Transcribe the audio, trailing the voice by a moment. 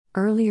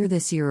Earlier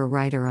this year, a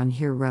writer on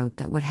Here wrote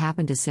that what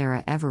happened to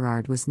Sarah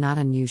Everard was not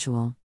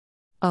unusual.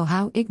 Oh,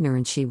 how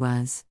ignorant she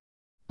was.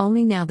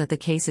 Only now that the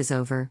case is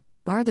over,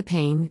 bar the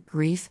pain,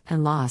 grief,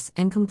 and loss,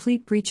 and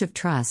complete breach of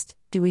trust,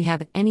 do we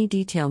have any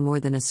detail more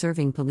than a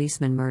serving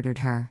policeman murdered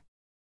her.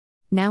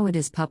 Now it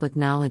is public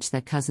knowledge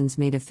that Cousins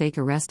made a fake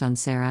arrest on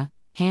Sarah,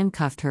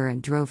 handcuffed her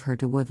and drove her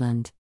to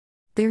Woodland.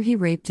 There he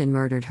raped and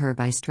murdered her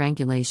by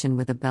strangulation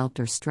with a belt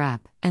or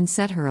strap, and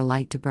set her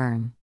alight to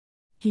burn.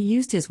 He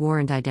used his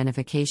warrant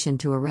identification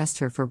to arrest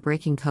her for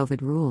breaking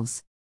COVID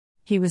rules.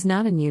 He was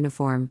not in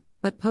uniform,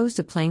 but posed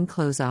a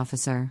plainclothes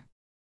officer.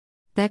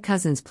 That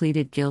Cousins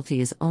pleaded guilty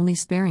is only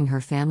sparing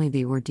her family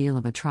the ordeal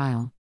of a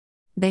trial.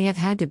 They have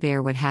had to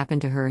bear what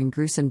happened to her in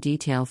gruesome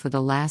detail for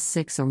the last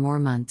 6 or more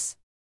months.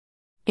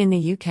 In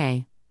the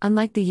UK,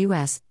 unlike the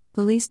US,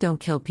 police don't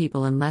kill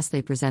people unless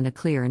they present a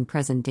clear and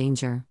present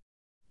danger.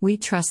 We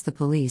trust the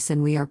police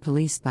and we are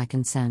policed by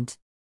consent.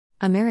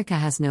 America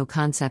has no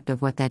concept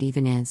of what that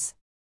even is.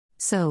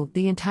 So,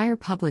 the entire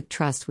public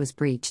trust was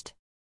breached.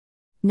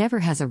 Never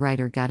has a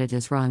writer got it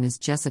as wrong as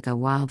Jessica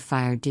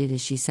Wildfire did, as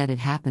she said it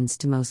happens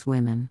to most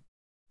women.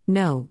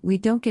 No, we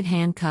don't get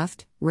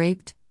handcuffed,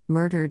 raped,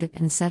 murdered,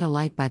 and set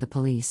alight by the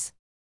police.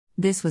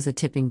 This was a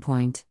tipping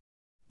point.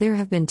 There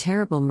have been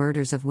terrible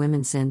murders of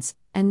women since,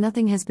 and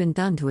nothing has been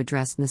done to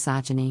address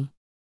misogyny.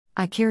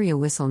 I carry a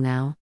whistle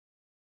now.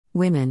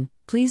 Women,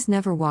 please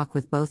never walk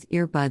with both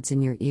earbuds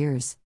in your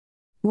ears.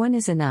 One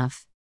is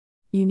enough.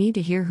 You need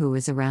to hear who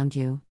is around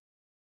you.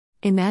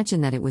 Imagine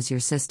that it was your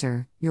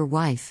sister, your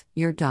wife,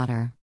 your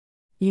daughter.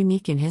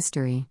 Unique in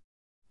history.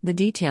 The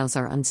details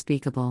are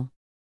unspeakable.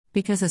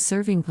 Because a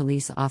serving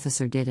police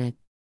officer did it.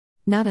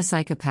 Not a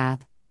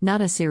psychopath,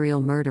 not a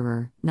serial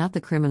murderer, not the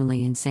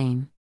criminally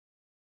insane.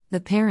 The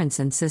parents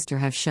and sister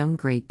have shown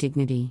great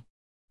dignity.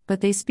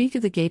 But they speak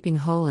of the gaping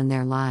hole in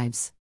their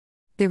lives.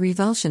 The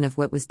revulsion of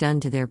what was done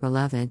to their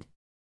beloved.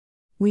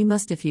 We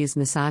must diffuse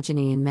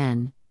misogyny in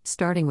men,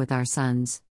 starting with our sons.